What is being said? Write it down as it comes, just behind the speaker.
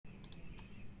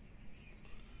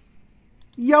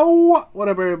Yo, what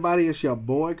up, everybody? It's your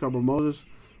boy, Carbon Moses.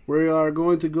 We are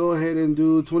going to go ahead and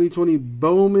do 2020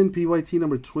 Bowman PYT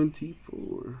number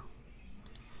 24.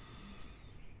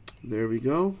 There we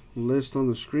go. List on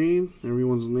the screen.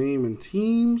 Everyone's name and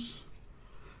teams.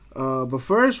 But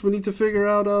first, we need to figure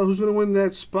out who's going to win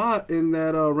that spot in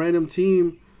that random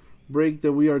team break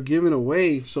that we are giving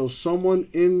away. So someone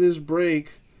in this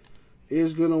break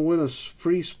is going to win a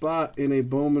free spot in a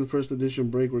Bowman first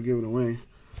edition break we're giving away.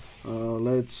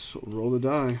 Let's roll the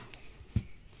die.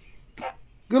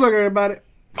 Good luck, everybody.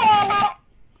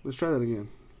 Let's try that again.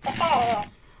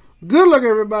 Good luck,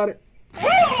 everybody.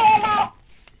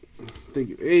 Thank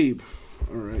you, Abe.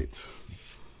 All right.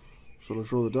 So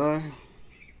let's roll the die.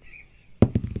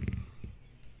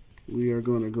 We are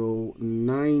going to go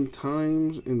 9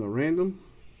 times in the random.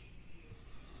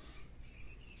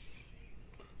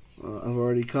 I've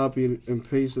already copied and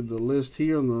pasted the list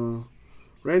here on the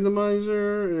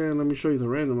randomizer, and let me show you the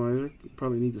randomizer. You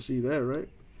probably need to see that, right?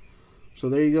 So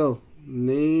there you go.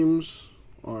 Names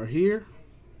are here.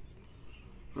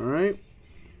 All right.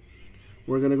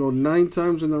 We're going to go 9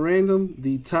 times in the random.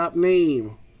 The top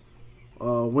name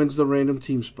wins the random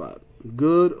team spot.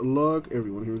 Good luck,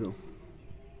 everyone. Here we go.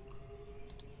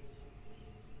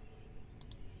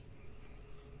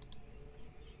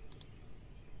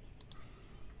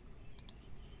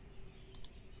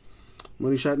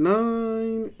 Money shot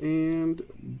 9, and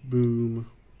boom.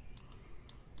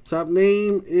 Top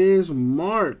name is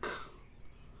Mark.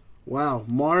 Wow,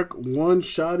 Mark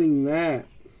one-shotting that.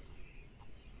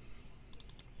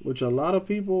 Which a lot of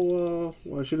people,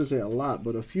 well, I shouldn't say a lot,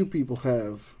 but a few people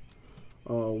have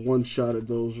one-shotted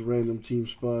those random team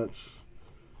spots.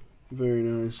 Very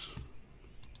nice.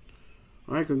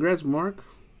 All right, congrats, Mark.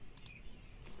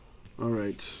 All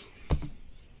right.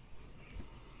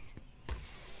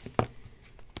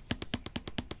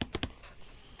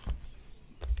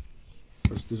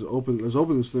 Let's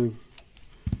open this thing.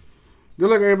 Good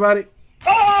luck, everybody.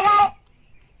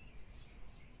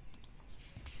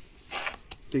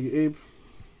 Thank you, Abe.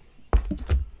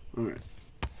 All right.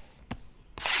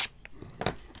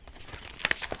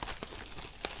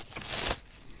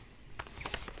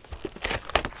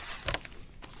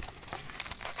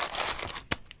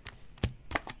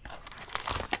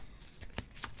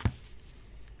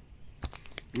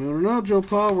 I don't know, Joe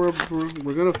Paul. We're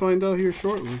gonna find out here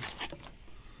shortly.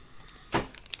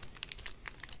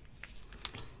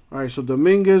 All right, so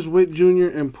Dominguez, Witt Jr.,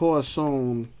 and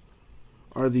Poisson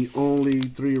are the only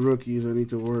 3 rookies I need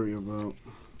to worry about.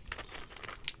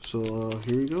 So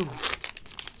here we go.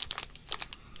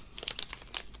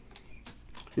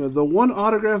 You know, the one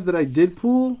autograph that I did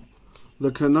pull,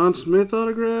 the Canon Smith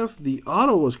autograph, the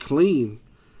auto was clean.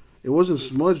 It wasn't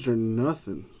smudged or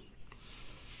nothing.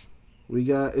 We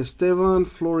got Estevan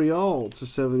Florial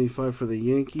 /75 for the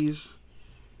Yankees.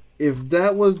 If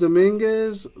that was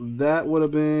Dominguez, that would have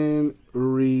been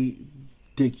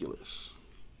ridiculous.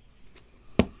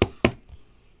 And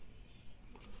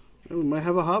we might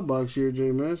have a hot box here,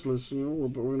 J-Mass. Let's, you know,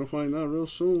 we're gonna find out real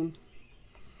soon.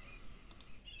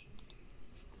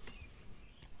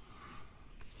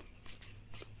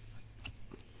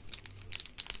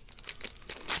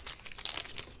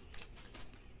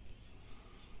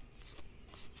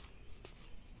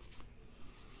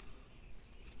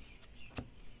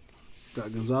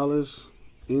 Got Gonzalez,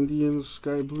 Indians,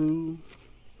 Sky Blue.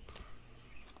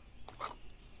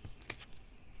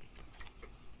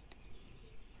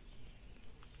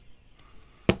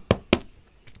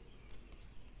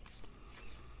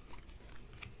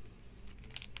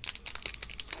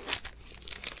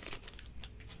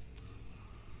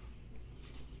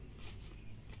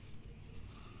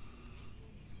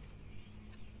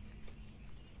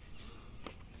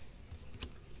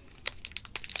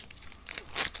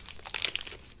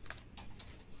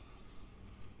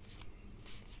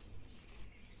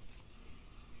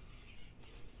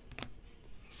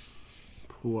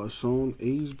 Poisson,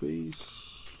 A's base.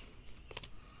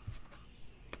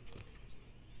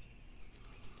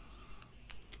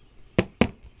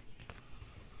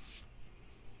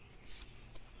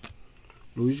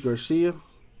 Luis Garcia,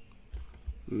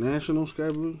 National Sky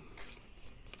Blue.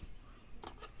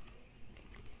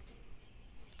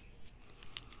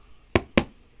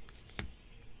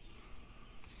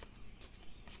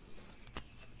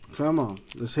 Come on,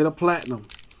 let's hit a platinum.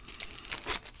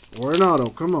 Or an auto,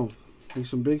 come on. Take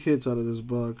some big hits out of this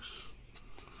box.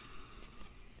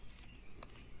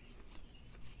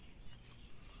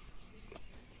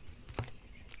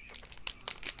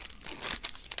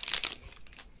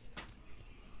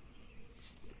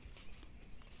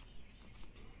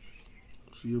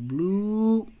 See a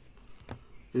blue.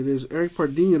 It is Eric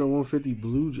Pardinho to 150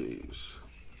 Blue Jays.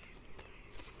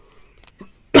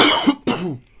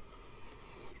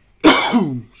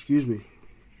 Excuse me.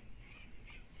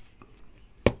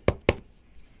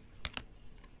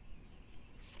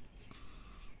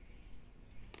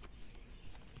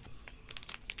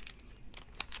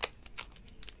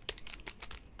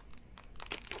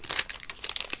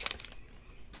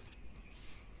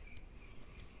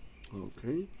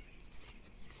 Okay.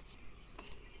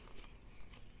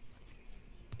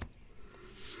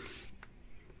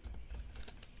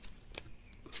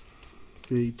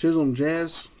 The Chisholm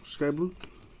Jazz Sky Blue.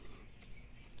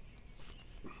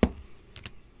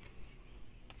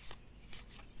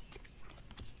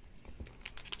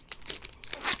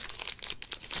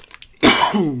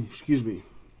 Excuse me.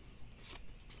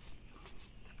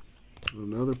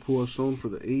 Another Poisson for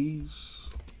the A's.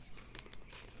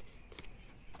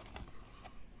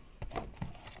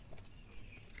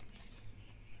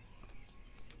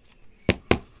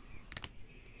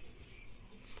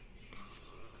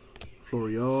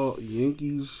 Florial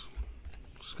Yankees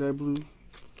Sky Blue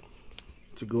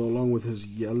to go along with his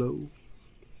yellow.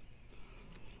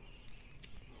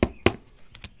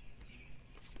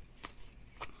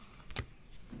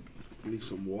 Need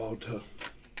some water.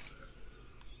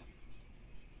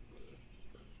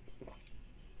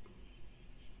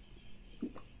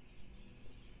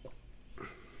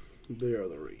 There are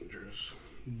the Rangers.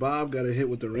 Bob got a hit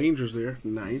with the Rangers there.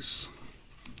 Nice.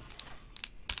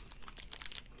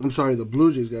 I'm sorry, the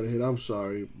Blue Jays got a hit. I'm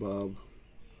sorry, Bob.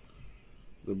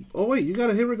 Oh, wait, you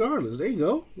got a hit regardless. There you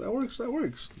go. That works. That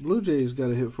works. The Blue Jays got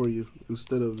a hit for you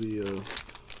instead of the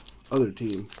other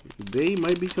team. They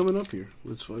might be coming up here.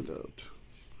 Let's find out.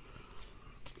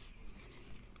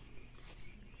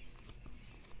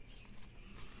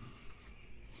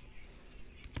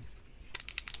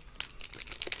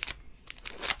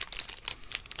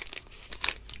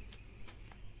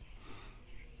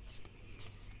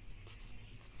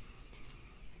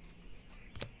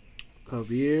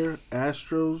 Javier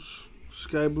Astros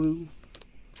Sky Blue.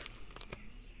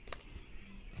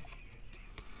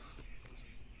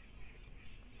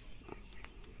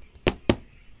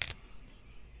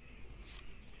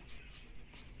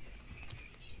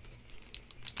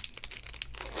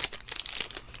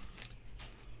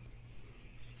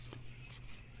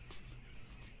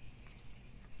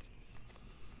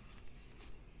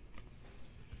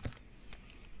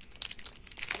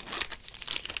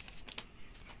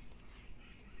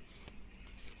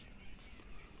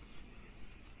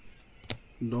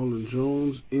 Nolan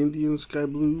Jones, Indian Sky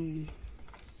Blue.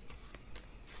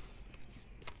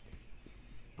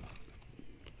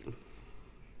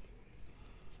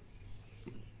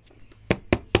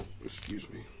 Excuse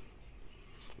me.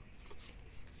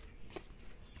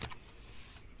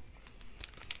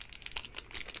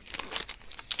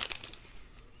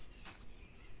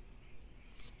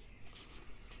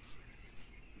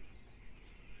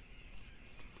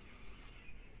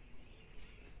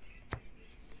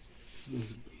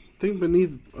 I think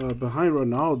behind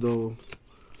Ronaldo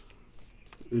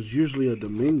is usually a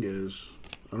Dominguez.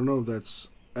 I don't know if that's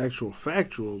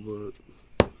factual,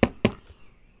 but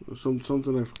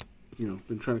something I've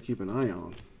been trying to keep an eye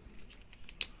on.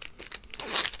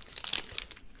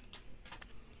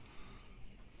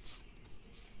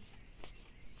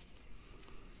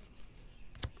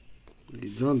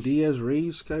 John Diaz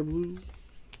Rays Sky Blue.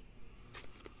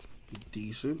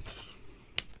 Decent.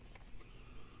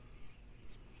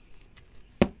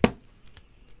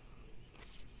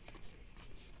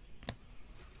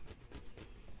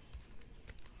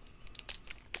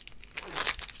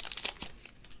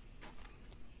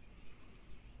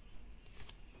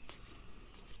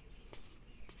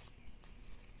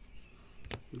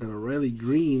 Got a Riley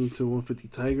Green to 150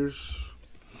 Tigers.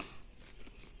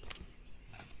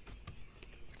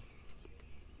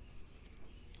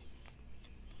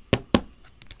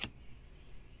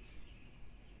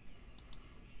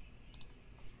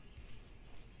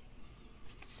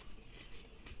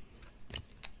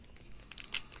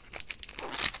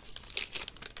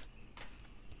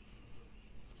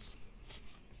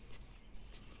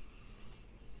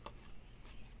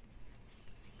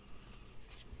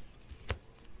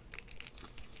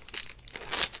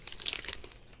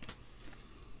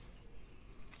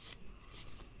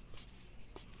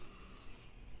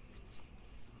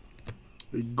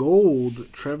 A gold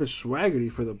Travis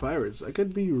Swaggerty for the Pirates. That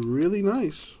could be really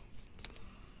nice.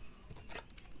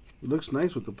 It looks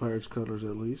nice with the Pirates colors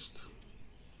at least.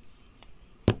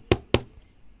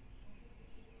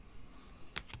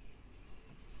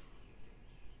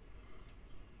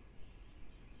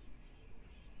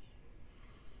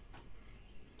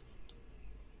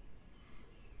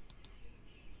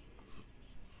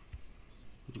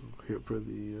 hit for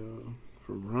the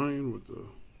for Ryan with the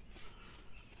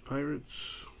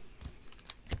Pirates.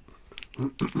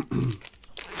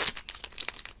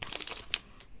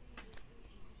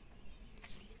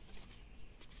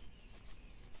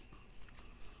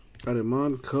 Got him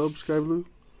on Cubs, Sky Blue.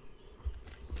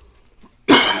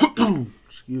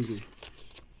 Excuse me.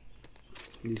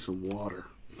 Need some water.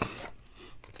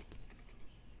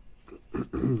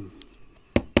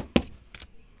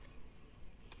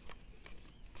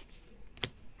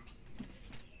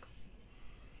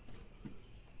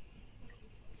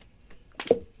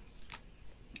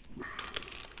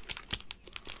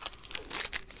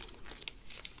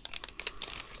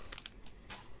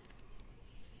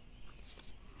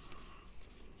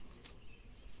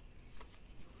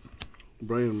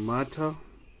 Brian Mata,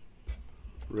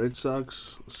 Red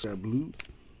Sox, Sky Blue.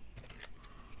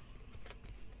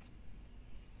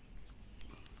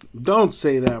 Don't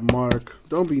say that, Mark.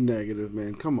 Don't be negative,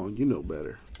 man. Come on, you know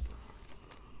better.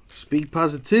 Speak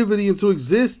positivity into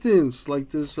existence, like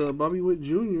this Bobby Witt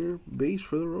Jr. base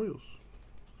for the Royals.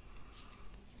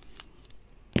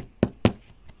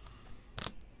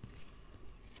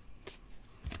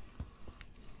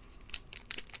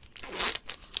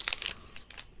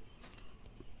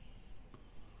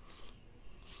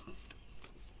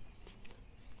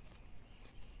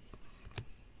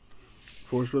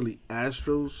 Force Really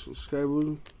Astros, Sky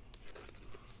Blue.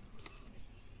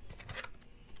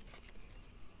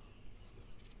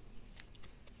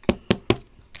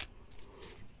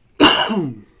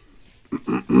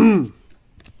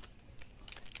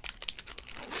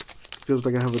 Feels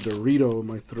like I have a Dorito in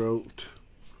my throat.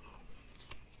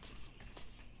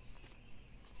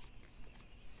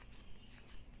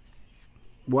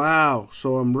 Wow,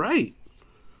 so I'm right.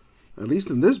 At least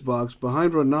in this box,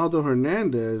 behind Ronaldo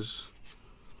Hernandez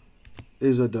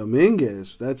is a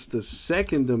Dominguez. That's the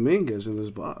second Dominguez in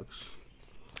this box.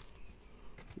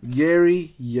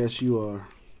 Gary, yes you are.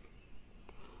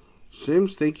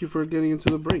 Sims, thank you for getting into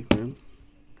the break, man.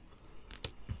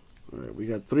 Alright, we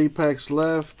got 3 packs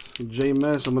left.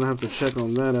 J-Mess, I'm going to have to check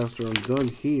on that after I'm done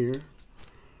here.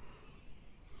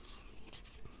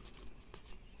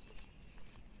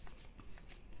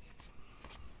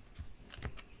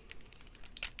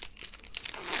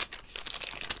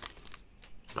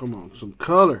 Come on, some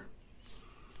color.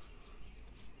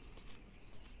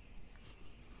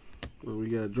 Well, we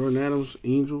got Jordan Adams,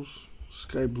 Angels,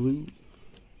 Sky Blue.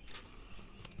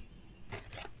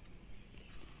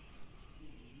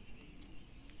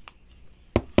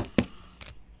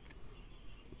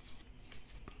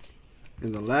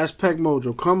 And the last pack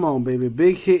mojo. Come on, baby.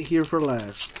 Big hit here for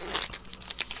last.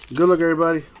 Good luck,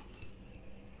 everybody.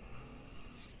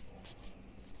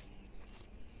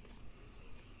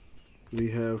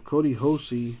 We have Cody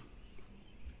Hosey,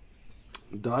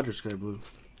 Dodger Sky Blue.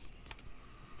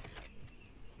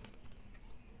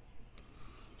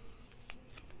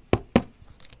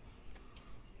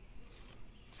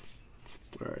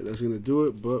 Alright, that's going to do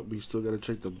it, but we still got to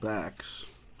check the backs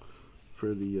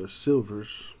for the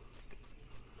silvers.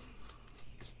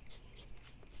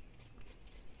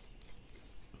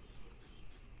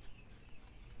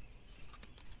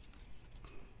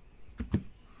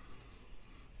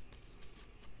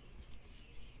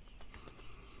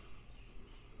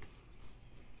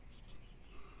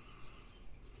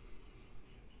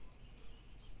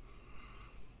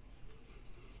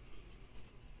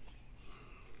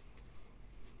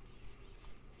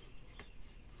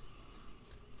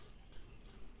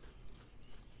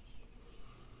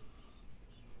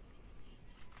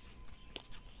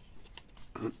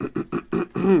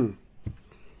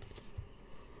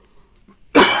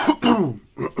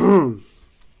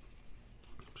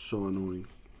 So annoying.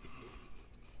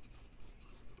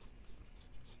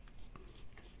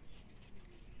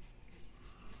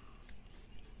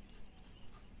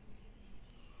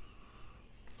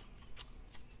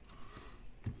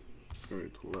 All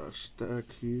right, the last stack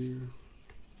here.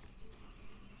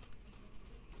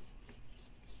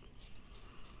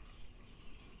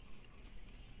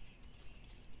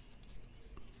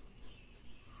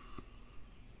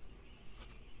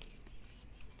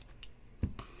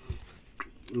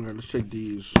 All right, let's check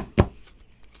these.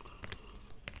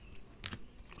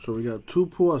 So we got 2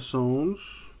 Poissons,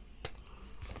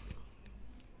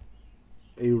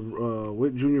 a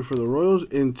Witt Jr. for the Royals,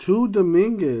 and 2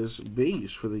 Dominguez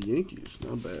base for the Yankees.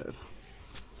 Not bad.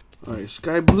 All right,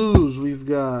 Sky Blues, we've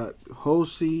got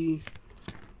Hosey,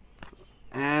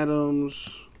 Adams,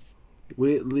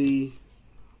 Whitley,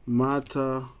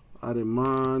 Mata,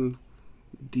 Ademan,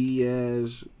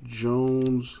 Diaz,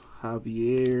 Jones,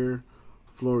 Javier,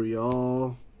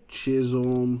 Florial,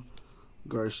 Chisholm,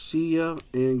 Garcia,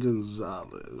 and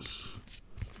Gonzalez.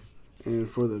 And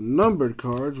for the numbered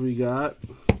cards, we got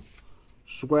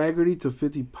Swaggerty to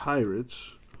 50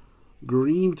 Pirates,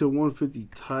 Green to 150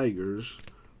 Tigers,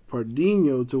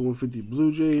 Pardinho to 150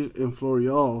 Blue Jays, and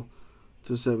Florial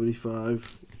to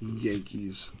 75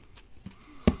 Yankees.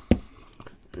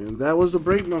 And that was the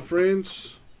break, my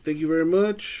friends. Thank you very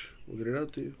much. We'll get it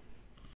out to you.